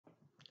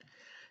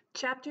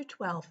Chapter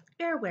 12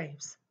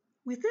 Airwaves.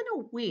 Within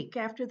a week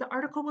after the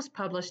article was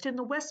published in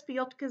the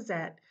Westfield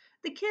Gazette,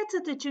 the kids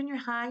at the junior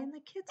high and the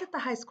kids at the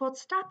high school had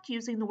stopped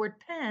using the word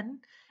pen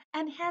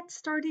and had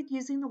started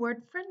using the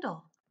word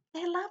frindle.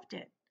 They loved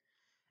it.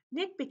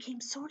 Nick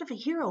became sort of a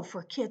hero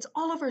for kids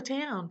all over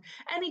town,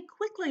 and he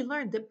quickly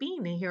learned that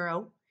being a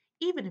hero,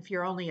 even if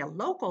you're only a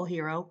local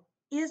hero,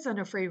 isn't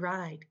a free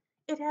ride.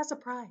 It has a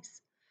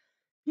price.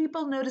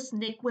 People noticed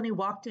Nick when he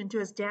walked into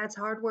his dad's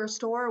hardware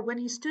store or when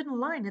he stood in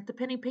line at the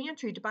penny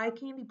pantry to buy a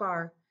candy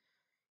bar.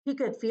 He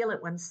could feel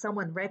it when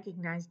someone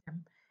recognized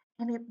him,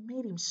 and it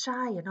made him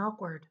shy and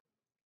awkward.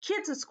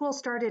 Kids at school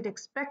started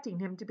expecting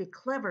him to be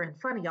clever and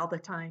funny all the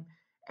time,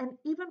 and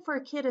even for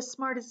a kid as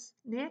smart as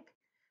Nick,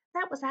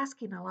 that was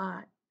asking a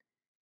lot.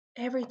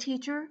 Every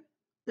teacher,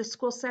 the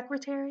school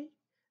secretary,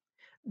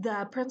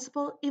 the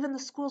principal, even the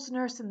school's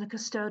nurse and the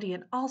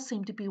custodian all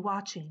seemed to be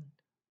watching,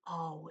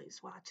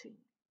 always watching.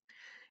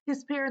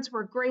 His parents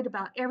were great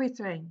about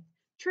everything.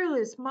 True,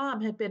 his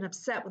mom had been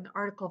upset when the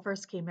article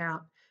first came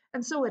out,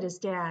 and so had his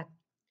dad.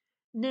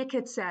 Nick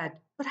had said,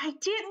 "But I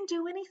didn't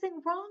do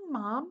anything wrong,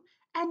 Mom,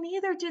 and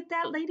neither did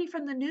that lady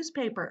from the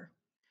newspaper."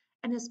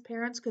 And his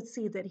parents could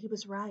see that he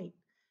was right.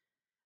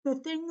 The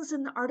things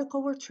in the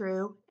article were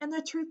true, and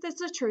the truth is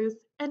the truth,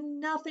 and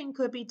nothing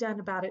could be done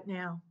about it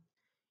now.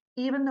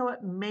 Even though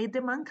it made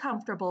them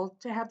uncomfortable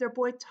to have their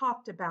boy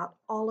talked about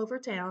all over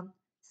town,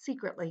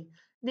 secretly,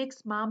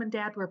 Nick's mom and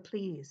dad were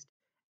pleased.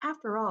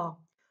 After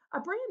all, a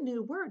brand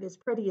new word is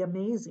pretty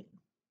amazing.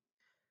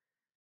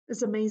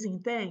 This amazing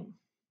thing.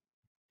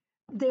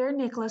 Their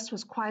Nicholas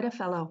was quite a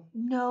fellow,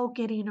 no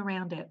getting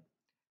around it.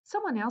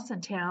 Someone else in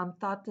town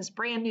thought this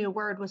brand new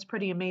word was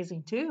pretty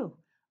amazing too.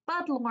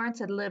 Bud Lawrence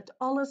had lived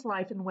all his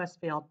life in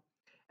Westfield,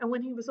 and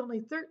when he was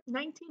only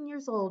 19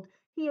 years old,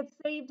 he had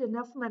saved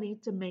enough money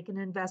to make an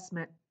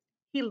investment.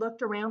 He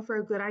looked around for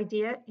a good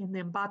idea and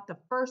then bought the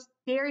first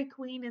Dairy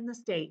Queen in the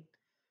state.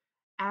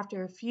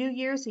 After a few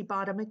years, he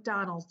bought a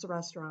McDonald's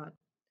restaurant.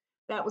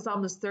 That was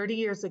almost 30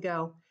 years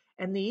ago,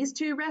 and these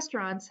two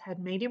restaurants had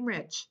made him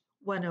rich,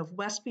 one of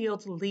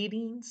Westfield's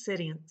leading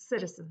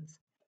citizens.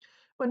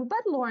 When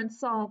Bud Lawrence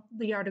saw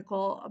the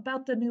article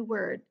about the new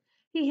word,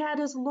 he had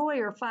his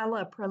lawyer file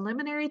a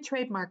preliminary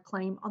trademark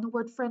claim on the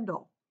word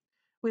frindle.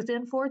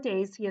 Within 4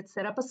 days, he had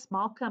set up a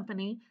small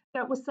company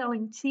that was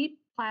selling cheap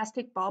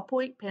plastic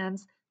ballpoint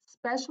pens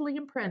specially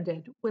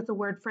imprinted with the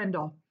word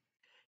frindle.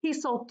 He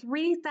sold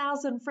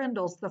 3,000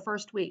 frindles the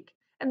first week,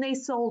 and they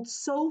sold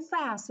so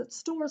fast that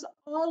stores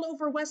all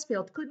over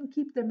Westfield couldn't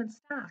keep them in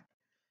stock.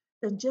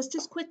 Then, just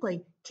as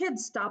quickly,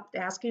 kids stopped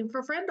asking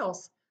for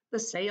frindles. The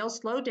sales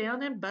slowed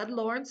down, and Bud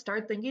Lawrence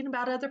started thinking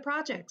about other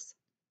projects.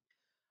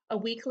 A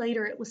week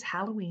later, it was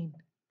Halloween.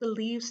 The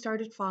leaves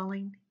started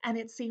falling, and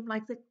it seemed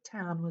like the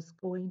town was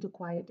going to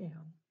quiet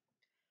down.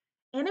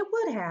 And it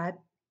would have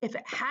if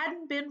it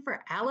hadn't been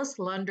for Alice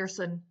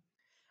Lunderson.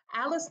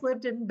 Alice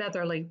lived in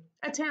Beatherly,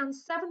 a town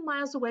 7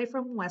 miles away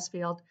from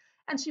Westfield,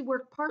 and she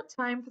worked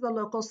part-time for the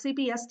local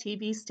CBS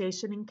TV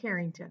station in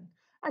Carrington,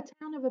 a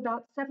town of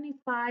about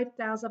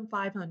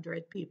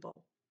 75,500 people.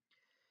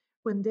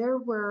 When there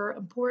were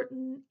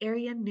important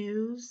area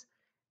news,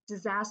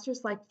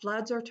 disasters like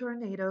floods or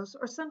tornadoes,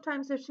 or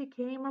sometimes if she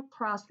came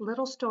across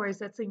little stories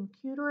that seemed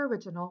cute or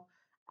original,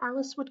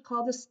 Alice would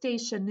call the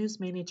station news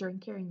manager in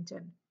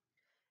Carrington.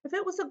 If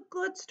it was a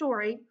good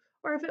story,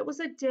 or if it was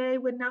a day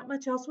when not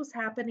much else was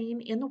happening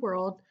in the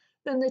world,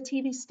 then the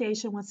TV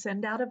station would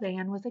send out a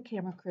van with a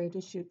camera crew to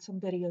shoot some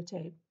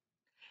videotape.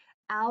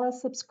 Alice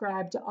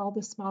subscribed to all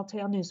the small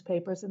town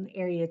newspapers in the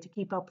area to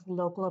keep up with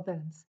local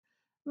events.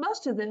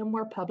 Most of them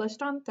were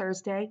published on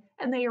Thursday,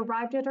 and they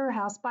arrived at her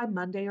house by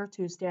Monday or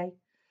Tuesday.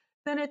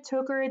 Then it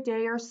took her a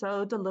day or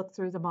so to look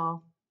through them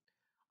all.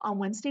 On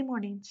Wednesday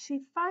morning,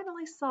 she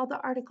finally saw the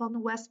article in the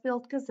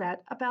Westfield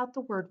Gazette about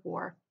the word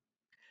war.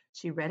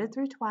 She read it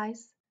through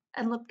twice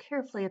and looked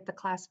carefully at the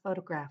class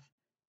photograph.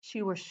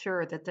 She was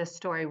sure that this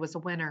story was a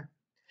winner.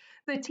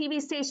 The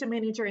TV station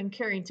manager in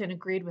Carrington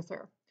agreed with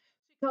her.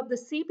 She called the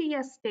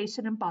CBS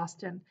station in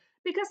Boston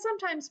because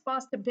sometimes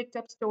Boston picked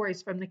up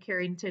stories from the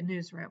Carrington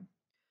newsroom.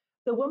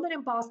 The woman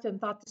in Boston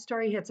thought the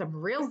story had some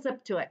real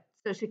zip to it,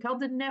 so she called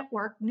the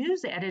network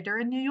news editor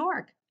in New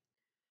York.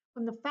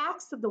 When the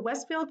facts of the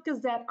Westfield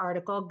Gazette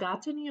article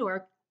got to New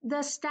York,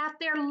 the staff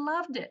there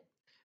loved it.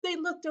 They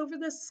looked over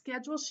the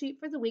schedule sheet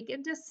for the week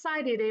and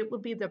decided it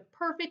would be the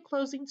perfect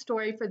closing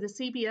story for the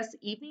CBS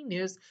Evening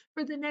News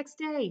for the next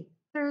day,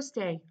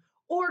 Thursday.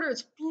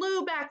 Orders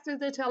flew back through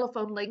the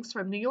telephone links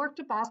from New York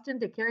to Boston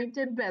to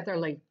Carrington,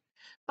 Beatherly.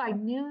 By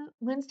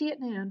Wednesday at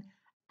noon,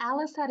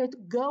 Alice had a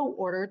go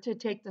order to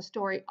take the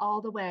story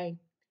all the way.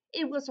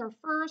 It was her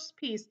first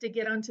piece to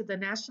get onto the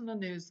national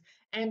news,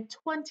 and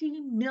 20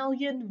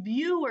 million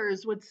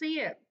viewers would see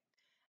it.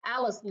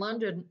 Alice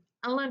Lunderson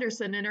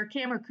and her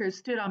camera crew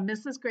stood on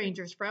Mrs.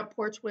 Granger's front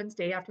porch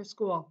Wednesday after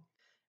school.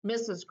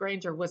 Mrs.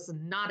 Granger was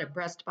not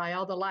impressed by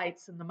all the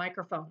lights and the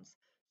microphones.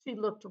 She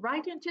looked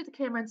right into the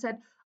camera and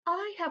said,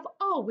 "I have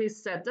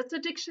always said that the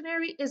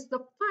dictionary is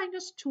the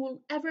finest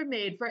tool ever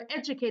made for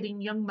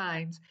educating young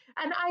minds,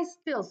 and I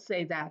still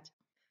say that."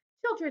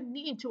 Children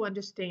need to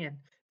understand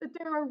that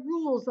there are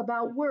rules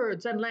about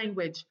words and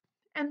language,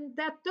 and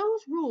that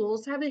those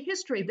rules have a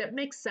history that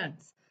makes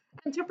sense.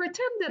 And to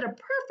pretend that a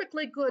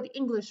perfectly good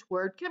English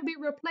word can be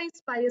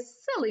replaced by a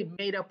silly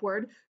made up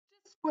word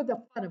just for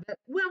the fun of it,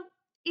 well,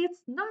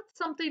 it's not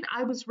something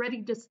I was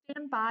ready to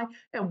stand by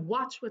and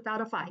watch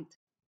without a fight.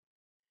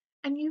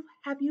 And you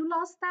have you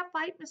lost that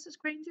fight, Mrs.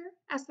 Granger?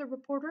 Asked the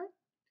reporter.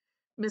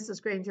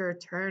 Mrs. Granger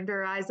turned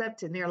her eyes up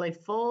to nearly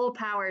full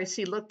power as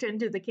she looked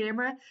into the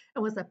camera,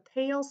 and with a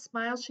pale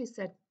smile, she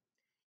said,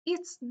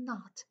 "It's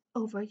not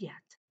over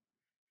yet."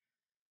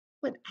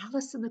 When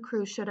Alice and the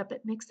crew showed up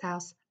at Nick's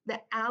house, the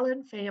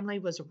Allen family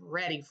was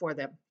ready for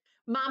them.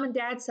 Mom and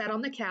Dad sat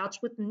on the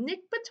couch with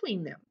Nick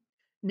between them.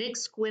 Nick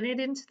squinted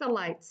into the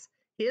lights.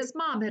 His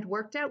mom had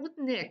worked out with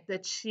Nick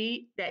that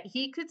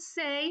he could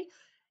say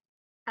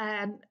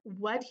and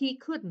what he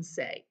couldn't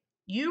say.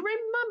 "You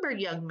remember,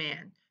 young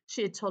man,"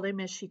 she had told him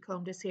as she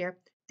combed his hair,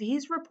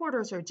 "these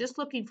reporters are just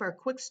looking for a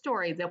quick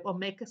story that will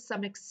make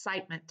some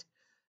excitement.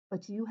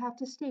 But you have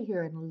to stay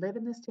here and live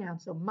in this town,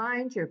 so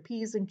mind your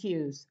P's and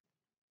Q's."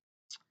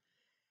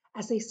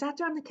 As they sat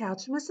down on the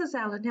couch, Mrs.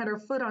 Allen had her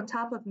foot on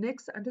top of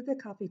Nick's under the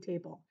coffee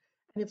table.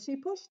 And if she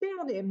pushed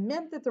down, it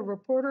meant that the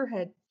reporter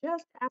had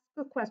just asked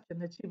a question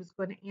that she was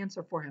going to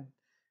answer for him.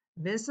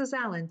 Mrs.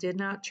 Allen did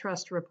not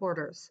trust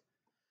reporters.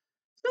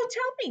 "So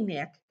tell me,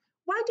 Nick,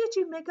 why did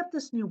you make up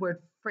this new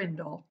word,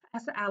 frindle?"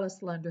 asked Alice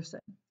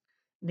Lunderson.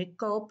 Nick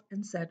gulped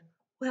and said,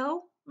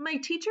 "Well, my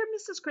teacher,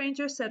 Mrs.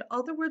 Granger, said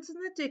all the words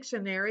in the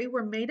dictionary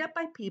were made up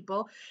by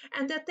people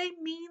and that they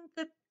mean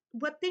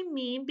what they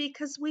mean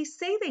because we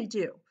say they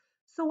do.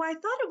 So I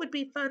thought it would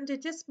be fun to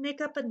just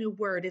make up a new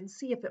word and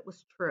see if it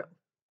was true."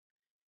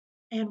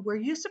 "And were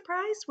you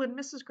surprised when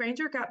Mrs.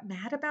 Granger got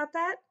mad about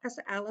that?" asked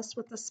Alice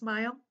with a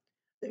smile.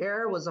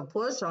 There was a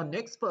push on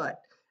Nick's foot,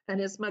 and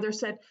his mother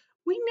said,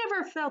 "We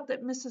never felt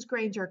that Mrs.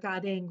 Granger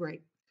got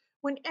angry.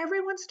 When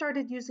everyone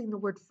started using the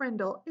word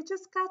frindle, it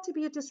just got to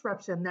be a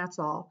disruption, that's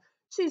all.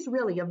 She's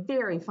really a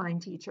very fine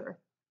teacher."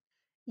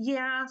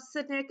 "Yeah,"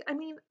 said Nick. "I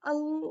mean, I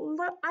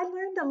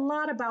learned a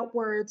lot about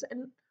words,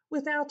 and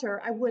without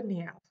her, I wouldn't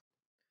have."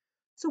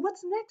 "So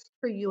what's next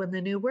for you in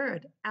the new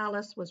word?"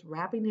 Alice was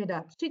wrapping it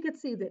up. She could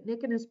see that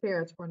Nick and his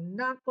parents were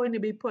not going to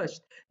be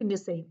pushed into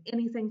saying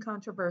anything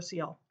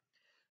controversial.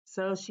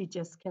 So she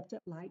just kept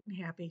it light and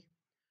happy.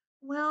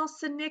 "Well,"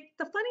 said Nick,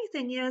 "the funny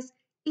thing is,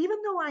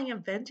 even though I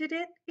invented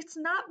it, it's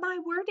not my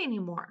word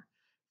anymore.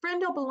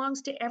 Frindle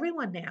belongs to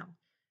everyone now,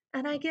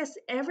 and I guess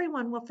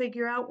everyone will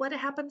figure out what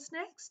happens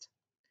next."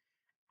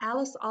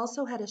 Alice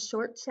also had a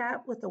short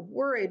chat with a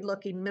worried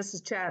looking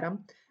Mrs.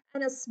 Chatham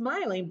and a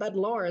smiling Bud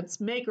Lawrence,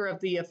 maker of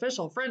the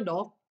official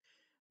Frindle.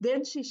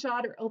 Then she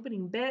shot her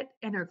opening bet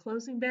and her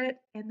closing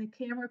bet, and the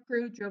camera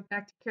crew drove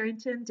back to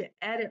Carrington to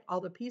edit all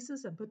the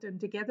pieces and put them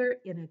together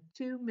in a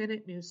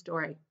 2-minute news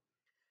story.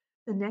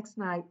 The next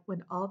night,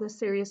 when all the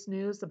serious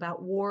news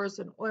about wars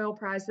and oil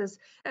prices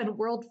and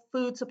world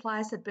food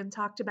supplies had been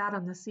talked about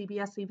on the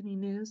CBS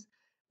Evening News,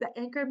 the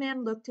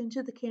anchorman looked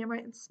into the camera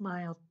and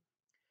smiled.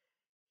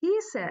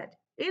 He said,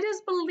 "It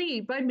is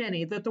believed by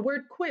many that the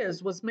word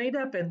quiz was made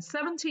up in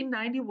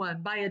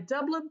 1791 by a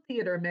Dublin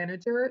theater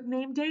manager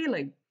named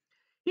Daly.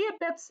 He had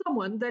bet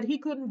someone that he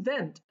could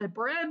invent a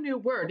brand new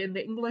word in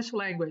the English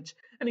language,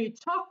 and he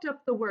chalked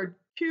up the word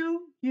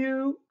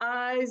Quiz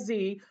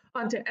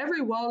onto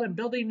every wall and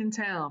building in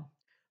town.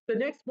 The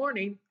next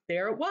morning,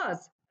 there it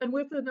was, and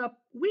within a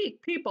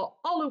week, people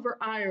all over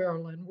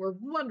Ireland were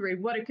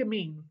wondering what it could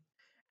mean.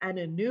 And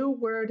a new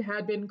word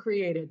had been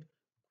created.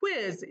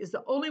 Quiz is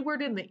the only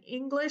word in the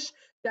English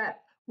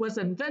that was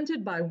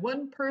invented by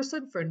one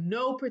person for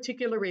no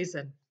particular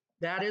reason.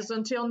 That is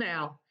until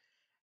now.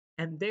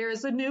 And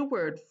there's a new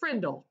word,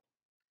 frindle.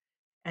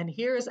 And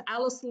here is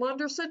Alice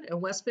Lunderson in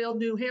Westfield,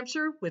 New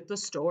Hampshire with the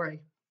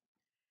story."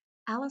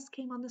 Alice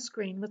came on the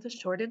screen with a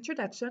short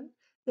introduction.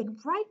 Then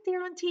right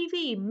there on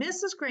TV,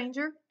 Mrs.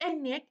 Granger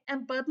and Nick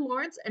and Bud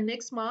Lawrence and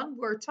Nick's mom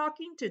were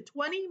talking to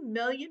 20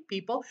 million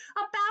people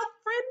about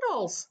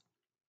frindles.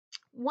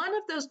 One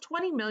of those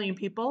 20 million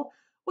people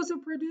was a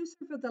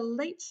producer for The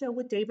Late Show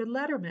with David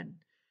Letterman.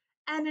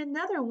 And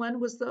another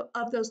one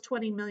of those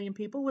 20 million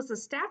people was a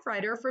staff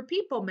writer for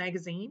People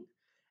magazine.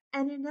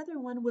 And another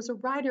one was a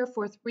writer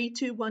for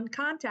 321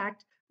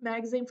 Contact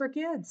magazine for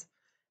kids.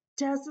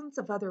 Dozens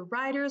of other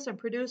writers and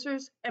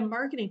producers and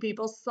marketing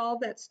people saw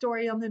that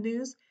story on the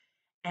news,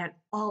 and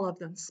all of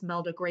them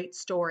smelled a great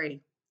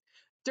story.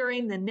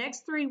 During the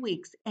next 3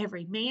 weeks,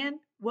 every man,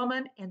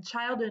 woman, and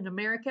child in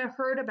America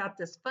heard about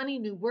this funny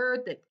new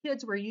word that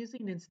kids were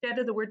using instead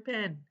of the word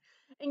pen.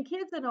 And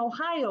kids in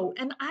Ohio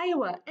and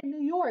Iowa and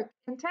New York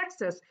and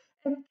Texas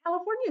and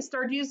California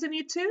started using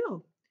it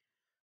too.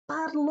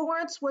 But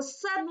Lawrence was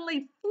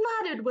suddenly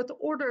flooded with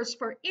orders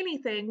for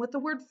anything with the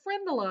word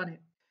frindle on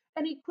it,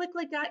 and he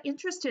quickly got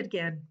interested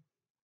again.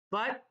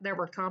 But there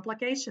were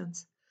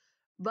complications.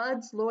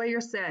 Bud's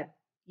lawyer said,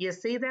 "You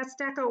see that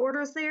stack of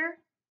orders there?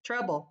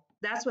 Trouble.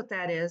 That's what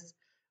that is.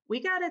 We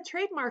got a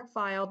trademark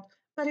filed,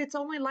 but it's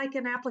only like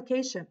an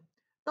application.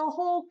 The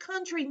whole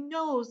country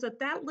knows that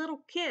that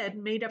little kid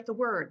made up the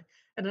word.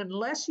 And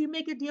unless you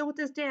make a deal with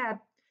his dad,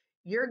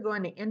 you're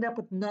going to end up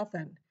with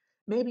nothing,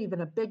 maybe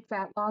even a big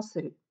fat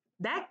lawsuit.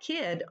 That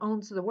kid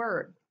owns the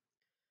word.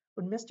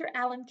 When Mr.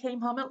 Allen came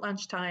home at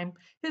lunchtime,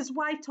 his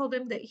wife told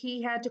him that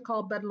he had to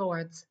call Bud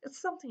Lawrence.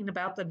 It's something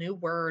about the new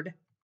word.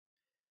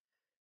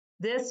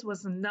 This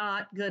was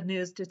not good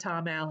news to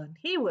Tom Allen.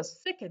 He was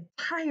sick and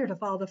tired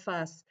of all the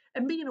fuss,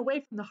 and being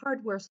away from the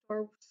hardware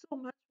store so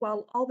much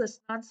while all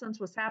this nonsense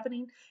was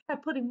happening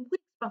had put him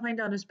weeks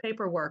behind on his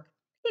paperwork.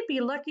 He'd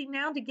be lucky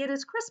now to get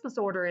his Christmas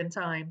order in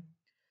time.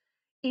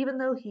 Even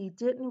though he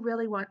didn't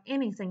really want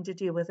anything to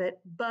do with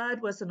it,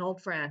 Bud was an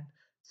old friend.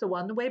 So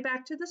on the way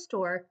back to the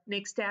store,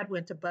 Nick's dad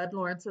went to Bud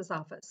Lawrence's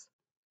office.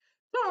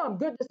 Tom,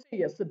 good to see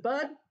you, said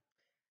Bud.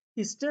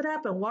 He stood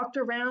up and walked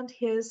around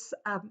his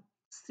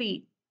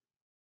seat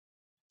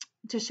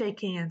to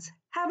shake hands.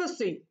 Have a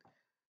seat.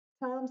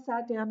 Tom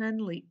sat down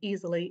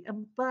uneasily,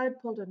 and Bud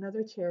pulled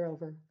another chair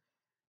over.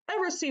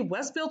 Ever see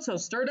Westfield so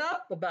stirred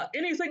up about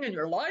anything in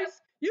your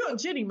life? You and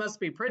Ginny must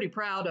be pretty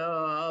proud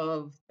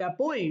of that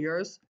boy of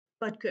yours.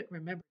 Bud couldn't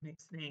remember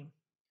Nick's name.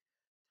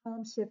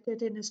 Tom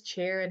shifted in his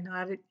chair and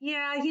nodded.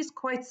 Yeah, he's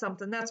quite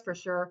something, that's for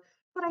sure.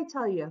 But I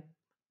tell you,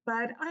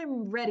 Bud,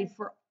 I'm ready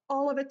for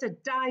all of it to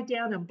die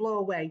down and blow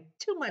away.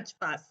 Too much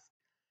fuss.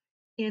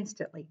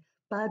 Instantly,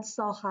 Bud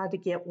saw how to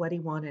get what he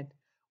wanted.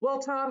 Well,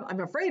 Tom,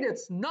 I'm afraid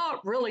it's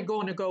not really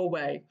going to go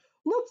away.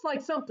 Looks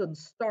like something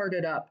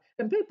started up,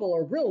 and people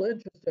are real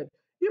interested.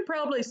 You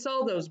probably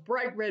saw those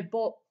bright red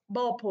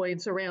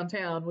ballpoints around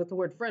town with the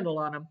word Frindle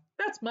on them.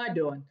 That's my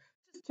doing,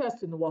 just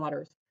testing the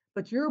waters.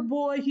 But your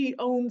boy, he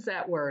owns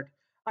that word.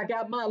 I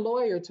got my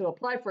lawyer to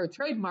apply for a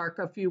trademark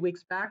a few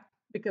weeks back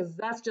because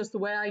that's just the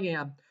way I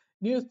am.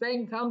 New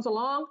thing comes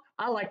along,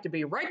 I like to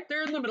be right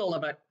there in the middle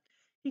of it.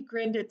 He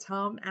grinned at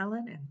Tom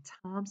Allen, and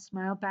Tom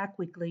smiled back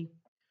weakly.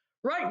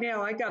 Right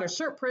now, I got a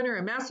shirt printer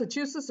in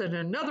Massachusetts and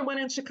another one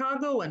in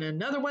Chicago and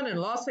another one in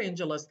Los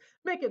Angeles,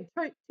 making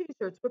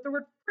t-shirts with the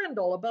word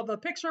Frindle above a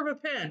picture of a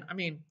pen. I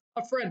mean,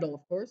 a Frindle,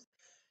 of course.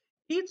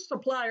 Each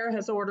supplier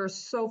has orders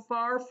so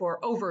far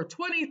for over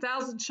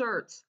 20,000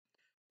 shirts.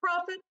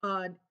 Profit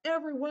on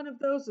every one of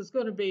those is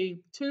going to be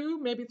 $2,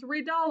 maybe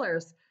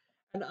 $3.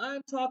 And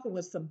I'm talking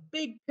with some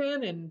big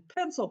pen and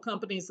pencil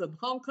companies in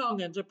Hong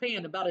Kong and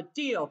Japan about a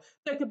deal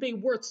that could be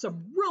worth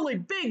some really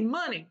big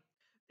money.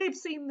 They've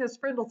seen this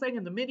Frindle thing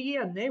in the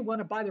media and they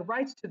want to buy the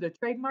rights to the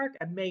trademark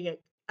and make it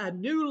a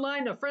new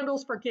line of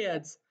Frindles for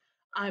kids.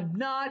 I'm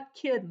not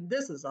kidding.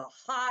 This is a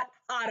hot,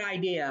 hot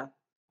idea.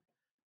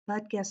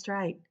 Bud guessed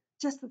right.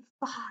 Just the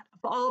thought of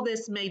all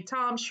this made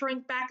Tom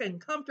shrink back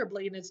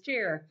uncomfortably in his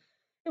chair.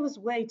 It was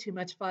way too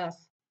much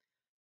fuss.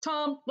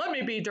 Tom, let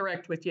me be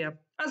direct with you.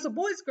 As a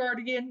boy's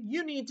guardian,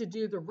 you need to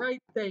do the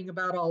right thing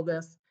about all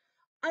this.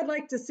 I'd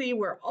like to see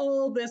where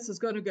all this is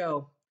going to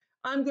go.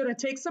 I'm going to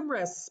take some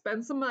risks,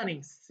 spend some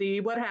money, see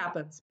what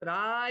happens, but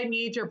I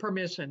need your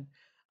permission.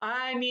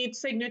 I need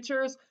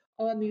signatures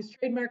on these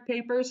trademark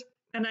papers,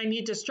 and I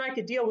need to strike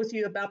a deal with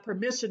you about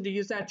permission to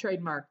use that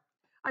trademark.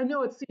 I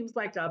know it seems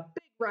like a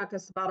big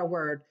ruckus about a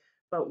word,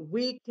 but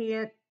we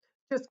can't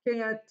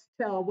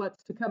tell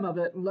what's to come of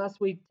it unless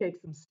we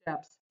take some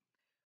steps.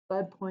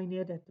 Bud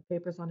pointed at the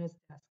papers on his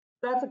desk.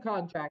 That's a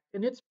contract,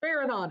 and it's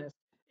fair and honest.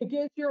 It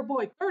gives your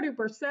boy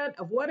 30%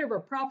 of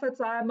whatever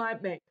profits I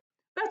might make.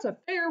 That's a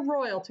fair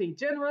royalty,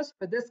 generous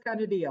for this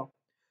kind of deal.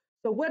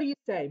 So what do you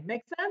say?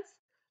 Make sense?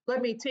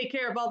 Let me take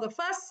care of all the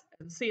fuss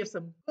and see if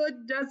some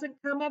good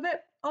doesn't come of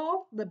it.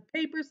 All the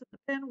papers and the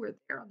pen were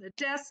there on the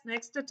desk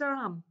next to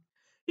Tom.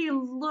 He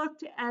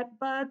looked at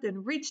Bud,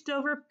 then reached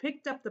over,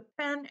 picked up the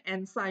pen,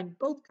 and signed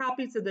both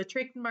copies of the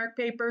trademark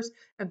papers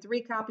and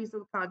 3 copies of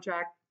the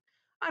contract.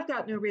 I've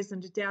got no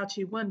reason to doubt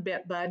you one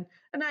bit, Bud,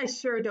 and I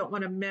sure don't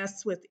want to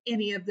mess with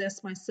any of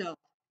this myself.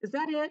 Is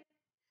that it?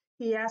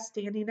 He asked,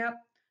 standing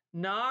up.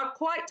 Not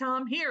quite,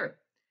 Tom. Here.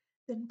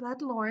 Then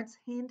Bud Lawrence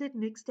handed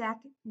Nick's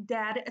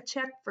dad a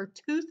check for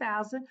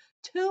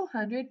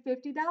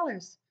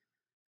 $2,250.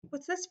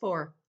 What's this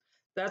for?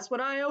 That's what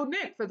I owe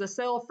Nick for the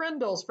sale of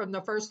Frindles from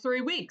the first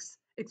 3 weeks,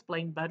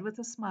 explained Bud with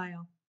a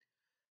smile.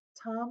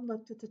 Tom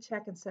looked at the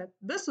check and said,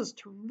 This is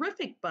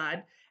terrific,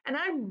 Bud, and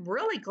I'm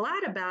really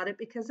glad about it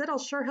because it'll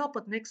sure help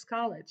with Nick's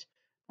college.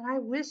 But I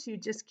wish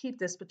you'd just keep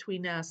this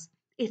between us.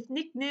 If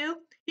Nick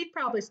knew, he'd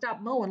probably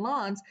stop mowing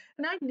lawns,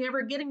 and I'd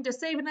never get him to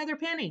save another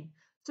penny.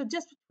 So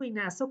just between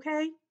us,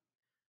 okay?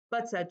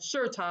 Bud said,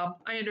 Sure, Tom,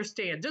 I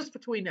understand, just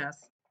between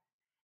us.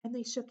 And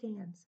they shook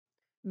hands.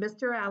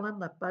 Mr. Allen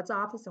left Bud's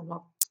office and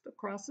walked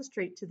across the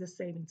street to the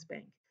savings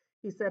bank.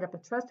 He set up a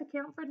trust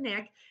account for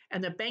Nick,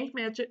 and the bank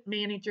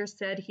manager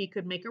said he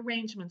could make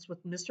arrangements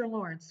with Mr.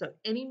 Lawrence so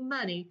any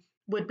money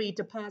would be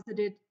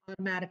deposited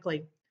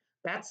automatically.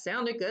 That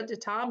sounded good to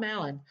Tom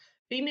Allen.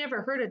 If he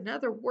never heard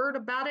another word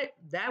about it,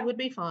 that would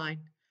be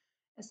fine.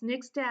 As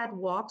Nick's dad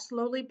walked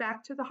slowly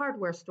back to the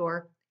hardware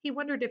store, he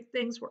wondered if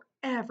things were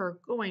ever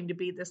going to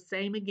be the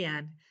same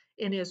again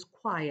in his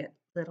quiet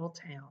little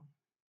town.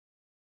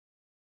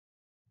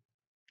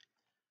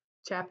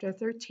 Chapter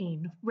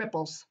 13,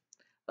 Ripples.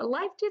 But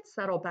life did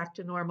settle back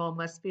to normal in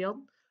Westfield.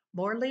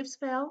 More leaves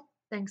fell,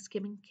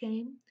 Thanksgiving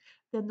came,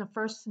 then the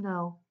first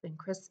snow, then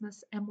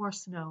Christmas and more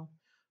snow.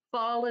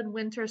 Fall and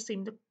winter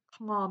seemed to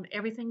calm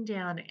everything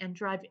down and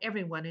drive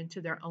everyone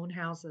into their own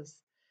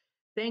houses.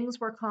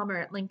 Things were calmer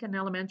at Lincoln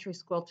Elementary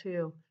School,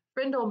 too.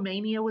 Frindle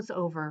mania was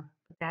over,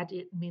 but that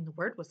didn't mean the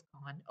word was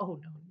gone. Oh,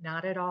 no,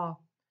 not at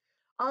all.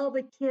 All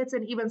the kids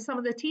and even some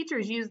of the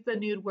teachers used the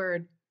new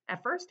word.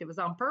 At first, it was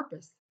on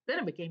purpose. Then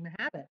it became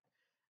a habit.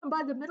 And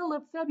by the middle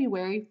of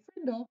February,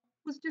 Frindle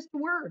was just a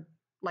word,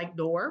 like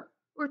door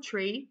or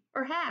tree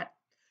or hat.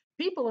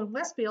 People in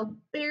Westfield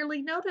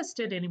barely noticed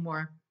it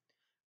anymore.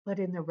 But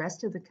in the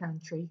rest of the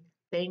country,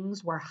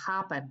 things were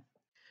hopping.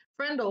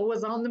 Frindle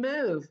was on the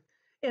move.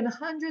 In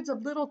hundreds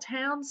of little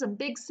towns and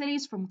big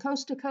cities from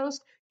coast to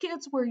coast,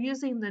 kids were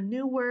using the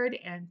new word,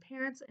 and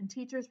parents and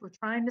teachers were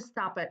trying to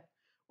stop it.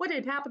 What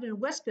had happened in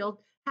Westfield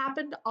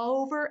happened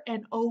over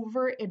and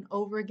over and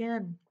over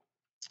again.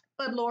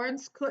 But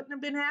Lawrence couldn't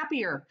have been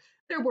happier.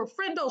 There were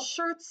Frindle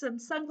shirts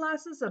and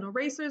sunglasses and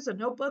erasers and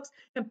notebooks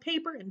and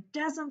paper and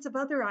dozens of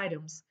other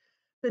items.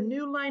 The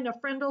new line of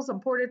Frindles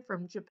imported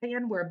from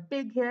Japan were a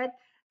big hit,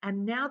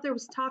 and now there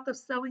was talk of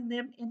selling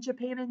them in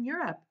Japan and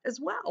Europe as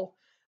well.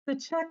 The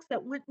checks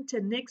that went into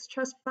Nick's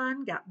trust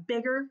fund got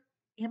bigger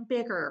and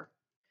bigger.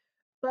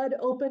 Bud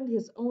opened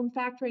his own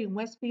factory in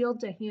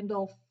Westfield to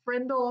handle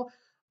Frindle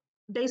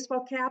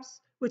baseball caps,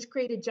 which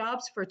created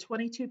jobs for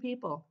 22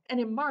 people. And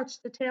in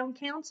March, the town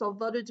council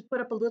voted to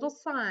put up a little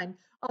sign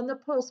on the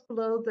post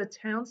below the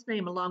town's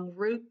name along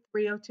Route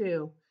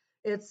 302.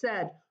 It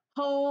said,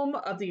 "Home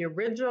of the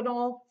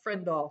original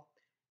Frindle."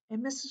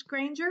 And Mrs.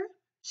 Granger,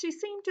 she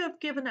seemed to have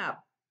given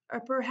up,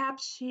 or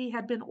perhaps she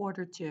had been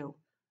ordered to.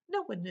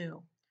 No one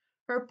knew.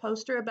 Her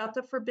poster about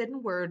the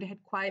forbidden word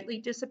had quietly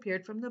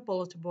disappeared from the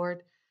bulletin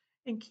board,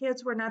 and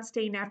kids were not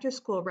staying after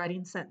school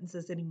writing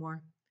sentences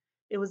anymore.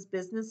 It was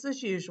business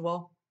as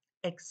usual,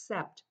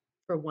 except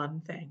for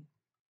one thing.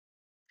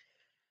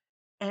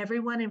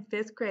 Everyone in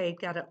fifth grade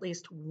got at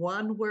least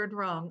one word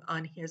wrong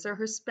on his or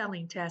her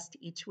spelling test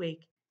each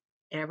week.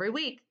 Every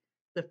week,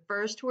 the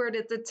first word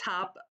at the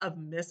top of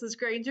Mrs.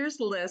 Granger's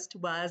list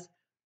was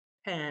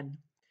pen.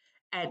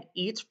 And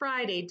each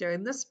Friday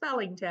during the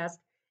spelling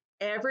test,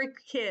 every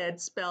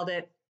kid spelled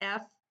it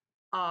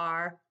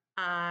Frindle.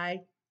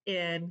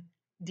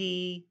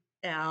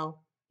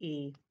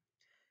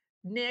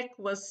 Nick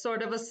was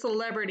sort of a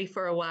celebrity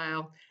for a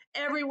while.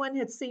 Everyone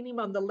had seen him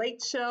on The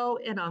Late Show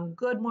and on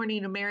Good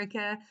Morning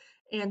America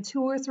and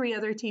two or three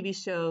other TV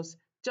shows.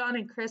 John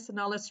and Chris and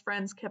all his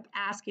friends kept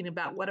asking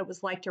about what it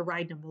was like to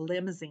ride in a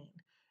limousine.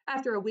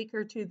 After a week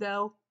or two,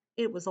 though,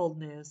 it was old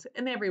news,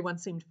 and everyone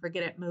seemed to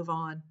forget it and move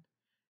on.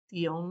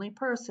 The only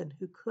person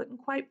who couldn't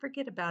quite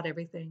forget about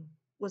everything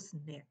was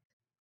Nick.